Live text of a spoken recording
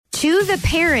To the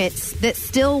parents that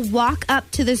still walk up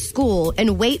to the school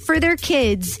and wait for their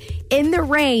kids in the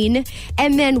rain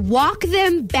and then walk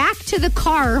them back to the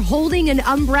car holding an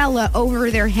umbrella over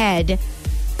their head,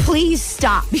 please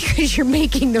stop, because you're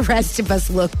making the rest of us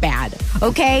look bad,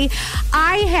 okay?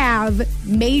 I have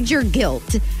major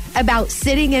guilt about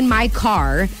sitting in my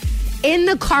car in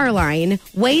the car line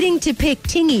waiting to pick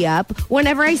Tingy up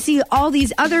whenever I see all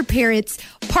these other parents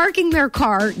parking their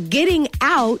car, getting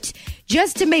out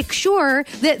just to make sure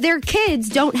that their kids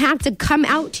don't have to come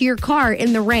out to your car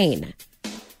in the rain.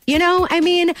 You know, I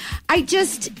mean,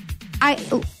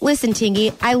 listen,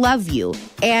 Tingy, I love you.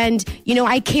 And, you know,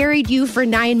 I carried you for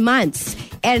 9 months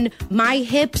and my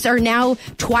hips are now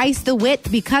twice the width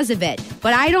because of it.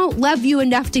 But I don't love you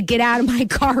enough to get out of my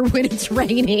car when it's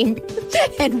raining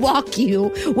and walk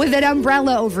you with an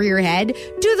umbrella over your head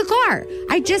to the car.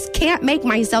 I just can't make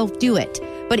myself do it.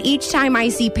 But each time I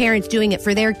see parents doing it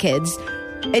for their kids,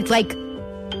 it's like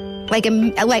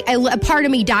a part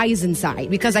of me dies inside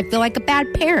because I feel like a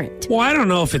bad parent. Well, I don't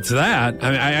know if it's that.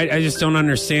 I mean, I just don't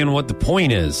understand what the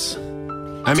point is.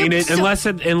 I mean,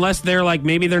 unless they're like,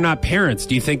 maybe they're not parents.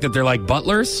 Do you think that they're like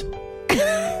butlers? Do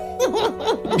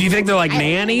you think they're like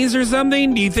nannies or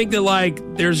something? Do you think that like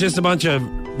there's just a bunch of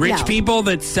rich people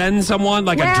that send someone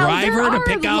like a driver to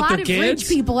pick out their kids? There are a lot of rich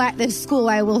people at this school,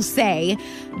 I will say.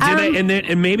 And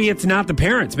maybe it's not the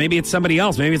parents. Maybe it's somebody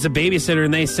else. Maybe it's a babysitter,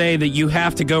 and they say that you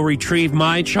have to go retrieve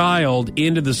my child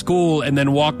into the school and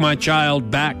then walk my child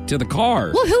back to the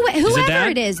car. Well, whoever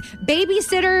it is,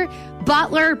 babysitter,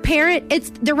 butler, parent, it's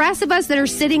the rest of us that are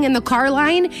sitting in the car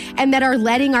line and that are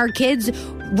letting our kids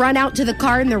run out to the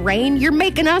car in the rain. You're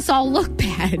making us all look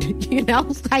bad, you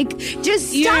know? Like, just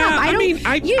stop. Yeah,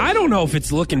 I don't know if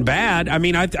it's looking bad. I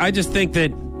mean, I just think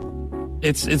that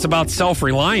it's about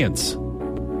self-reliance.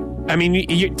 I mean,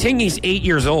 Tingy's 8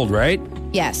 years old, right?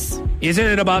 Yes. Isn't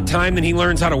it about time that he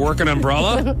learns how to work an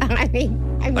umbrella? I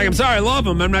mean, like, I'm sorry, I love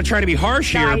him. I'm not trying to be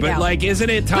harsh here, but like, isn't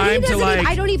it time to like?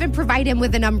 I don't even provide him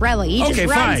with an umbrella. He just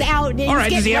runs out. And all right,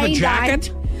 does he have a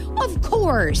jacket? Of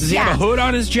course. Does he have a hood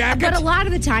on his jacket? But a lot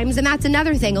of the times, and that's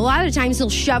another thing, a lot of the times he'll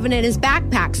shove it in his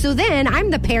backpack. So then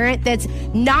I'm the parent that's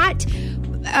not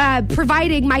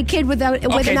providing my kid with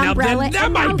an umbrella.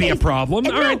 That might be a problem.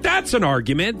 All right, that's an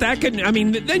argument. That could, I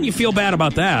mean, then you feel bad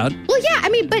about that. Well, yeah, I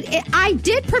mean, but I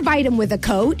did provide him with a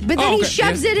coat, but then he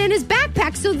shoves it in his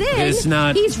backpack. So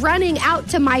then he's running out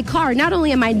to my car. Not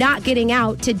only am I not getting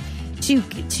out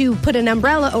to put an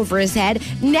umbrella over his head,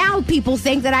 now people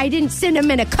think that I didn't send him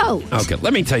in a coat. Okay,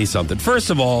 let me tell you something. First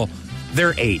of all,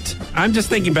 they're 8. I'm just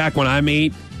thinking back when I'm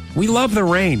 8. We love the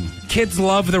rain. Kids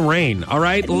love the rain, all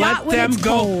right? Let them go.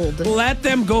 Cold. Let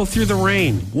them go through the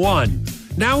rain. 1.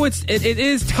 Now it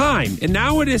is time, and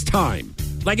now it is time.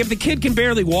 Like, if the kid can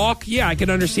barely walk, yeah, I can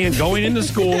understand going into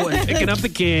school and picking up the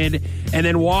kid and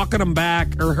then walking him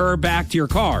back or her back to your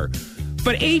car.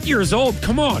 But 8 years old,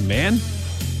 come on, man.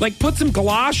 Like, put some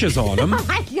galoshes on him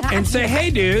and say,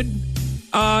 hey, dude,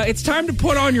 it's time to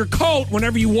put on your coat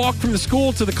whenever you walk from the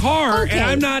school to the car. Okay,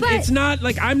 and it's not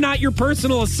like I'm not your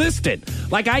personal assistant.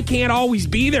 Like, I can't always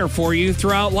be there for you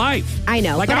throughout life. I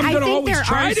know. Like, but I'm going to always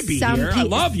try to be here. I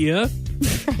love you.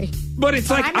 Right. But it's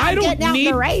like, I don't need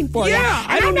the rain for you. Yeah,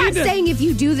 and I'm not saying if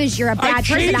you do this, you're a bad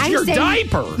person. I'm your saying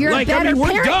diaper. You're a better we're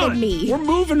parent done. than me. We're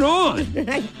moving on.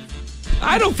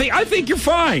 I think you're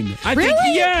fine.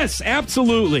 Really? Yes,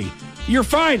 absolutely. You're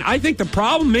fine. I think the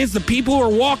problem is the people who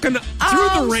are walking through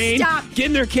the rain,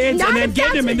 getting their kids, and then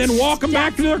getting them, and then walking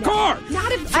back to their car.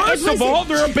 First of all,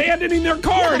 they're abandoning their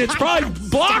car, and it's probably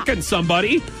blocking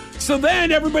somebody. So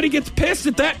then everybody gets pissed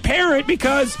at that parent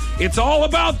because it's all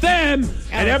about them,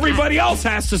 and everybody else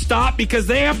has to stop because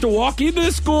they have to walk into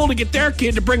the school to get their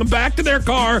kid to bring them back to their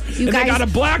car, and they got to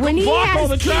block all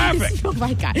the traffic. Oh,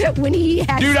 my God. When he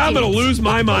has Dude, I'm going to lose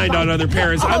my mind on other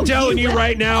parents. I'm telling you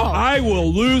right now, I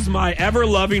will lose my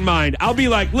ever-loving mind. I'll be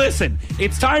like, listen,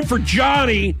 it's time for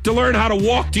Johnny to learn how to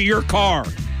walk to your car.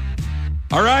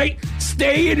 All right?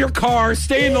 Stay in your car.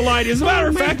 Stay in the line. As a matter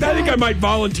of fact, I think I might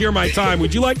volunteer my time.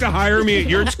 Would you like to hire me at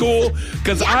your school?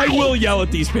 Because I will yell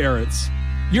at these parents.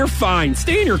 You're fine.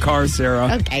 Stay in your car,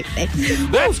 Sarah. Okay,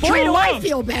 thanks. That's true love. I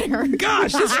feel better.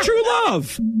 Gosh, that's true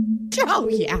love. Oh,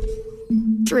 yeah.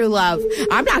 True love.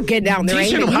 I'm not getting down the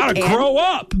rain. Teaching him how to grow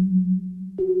up.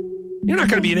 You're not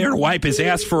going to be there to wipe his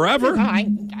ass forever.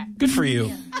 Good for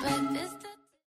you.